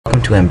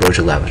to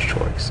Ambrosia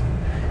Laboratories.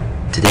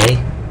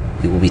 Today,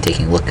 we will be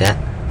taking a look at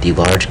the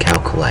Large Cow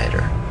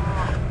Collider.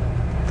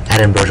 At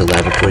Ambrosia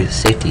Laboratories,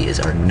 safety is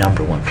our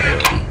 #1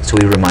 priority, so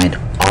we remind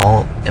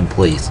all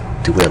employees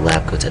to wear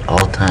lab coats at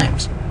all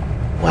times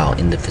while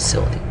in the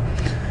facility.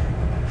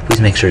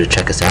 Please make sure to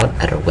check us out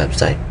at our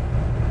website.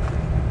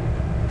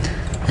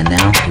 And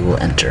now we will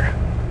enter.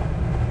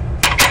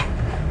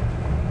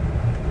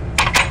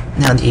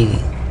 Now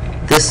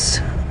this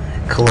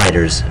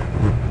collider is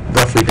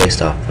roughly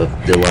based off of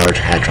the Large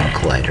Hadron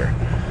Collider.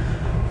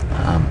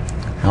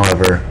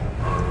 However,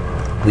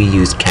 we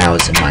use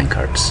cows and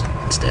minecarts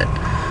instead.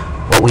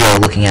 What we are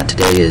looking at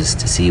today is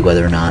to see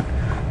whether or not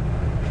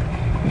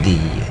the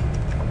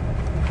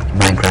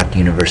Minecraft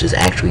universe is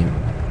actually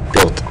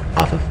built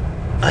off of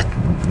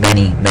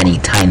many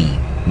tiny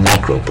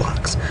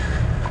microblocks.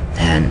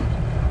 And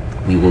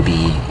we will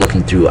be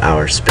looking through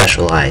our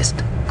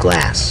specialized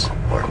glass,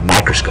 or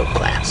microscope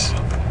glass,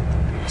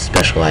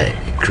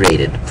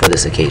 created for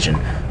this occasion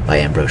by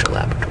Ambrosia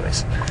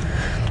Laboratories.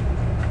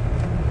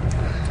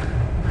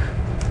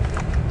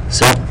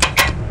 So,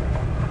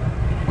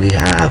 we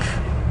have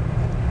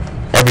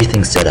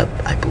everything set up,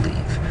 I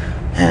believe,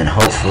 and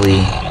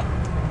hopefully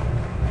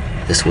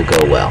this will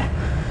go well.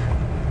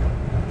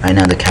 Right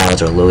now the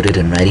cows are loaded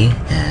and ready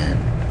and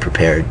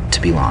prepared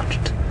to be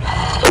launched.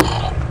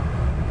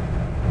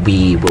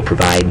 We will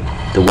provide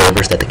the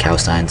waivers that the cow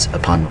signs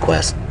upon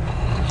request.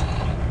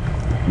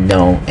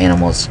 No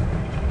animals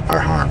are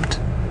harmed.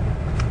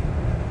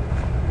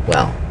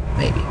 Well,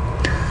 maybe.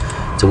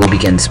 So we'll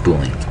begin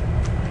spooling.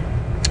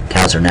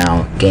 Cows are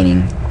now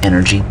gaining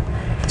energy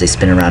as they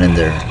spin around in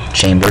their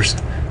chambers.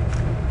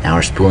 Now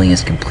our spooling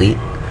is complete.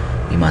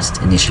 We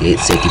must initiate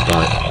Safety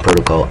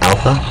Protocol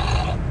Alpha,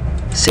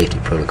 Safety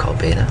Protocol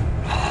Beta,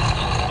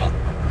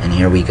 and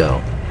here we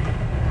go.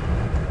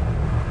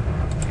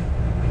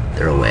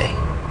 They're away.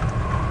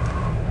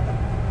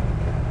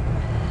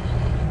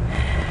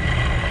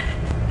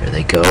 There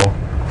they go,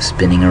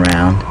 spinning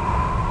around.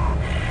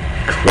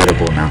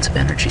 Incredible amounts of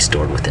energy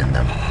stored within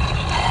them.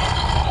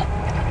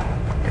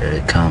 Here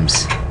it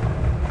comes.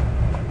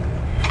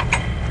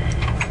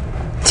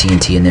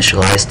 TNT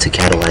initialized to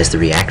catalyze the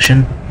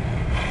reaction.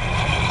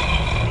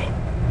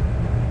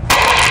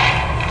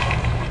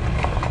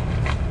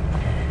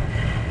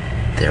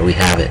 There we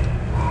have it.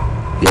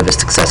 We have a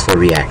successful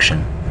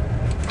reaction.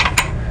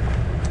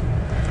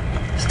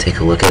 Let's take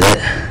a look at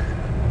it.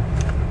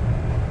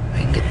 I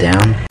can get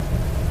down.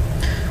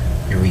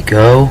 Here we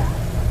go.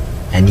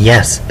 And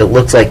yes, it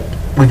looks like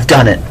we've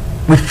done it.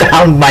 We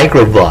found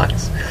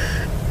microblocks.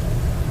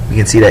 We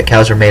can see that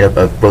cows are made up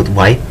of both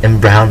white and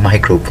brown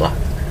microblocks.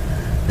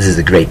 This is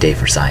a great day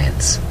for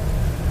science.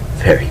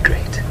 Very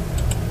great.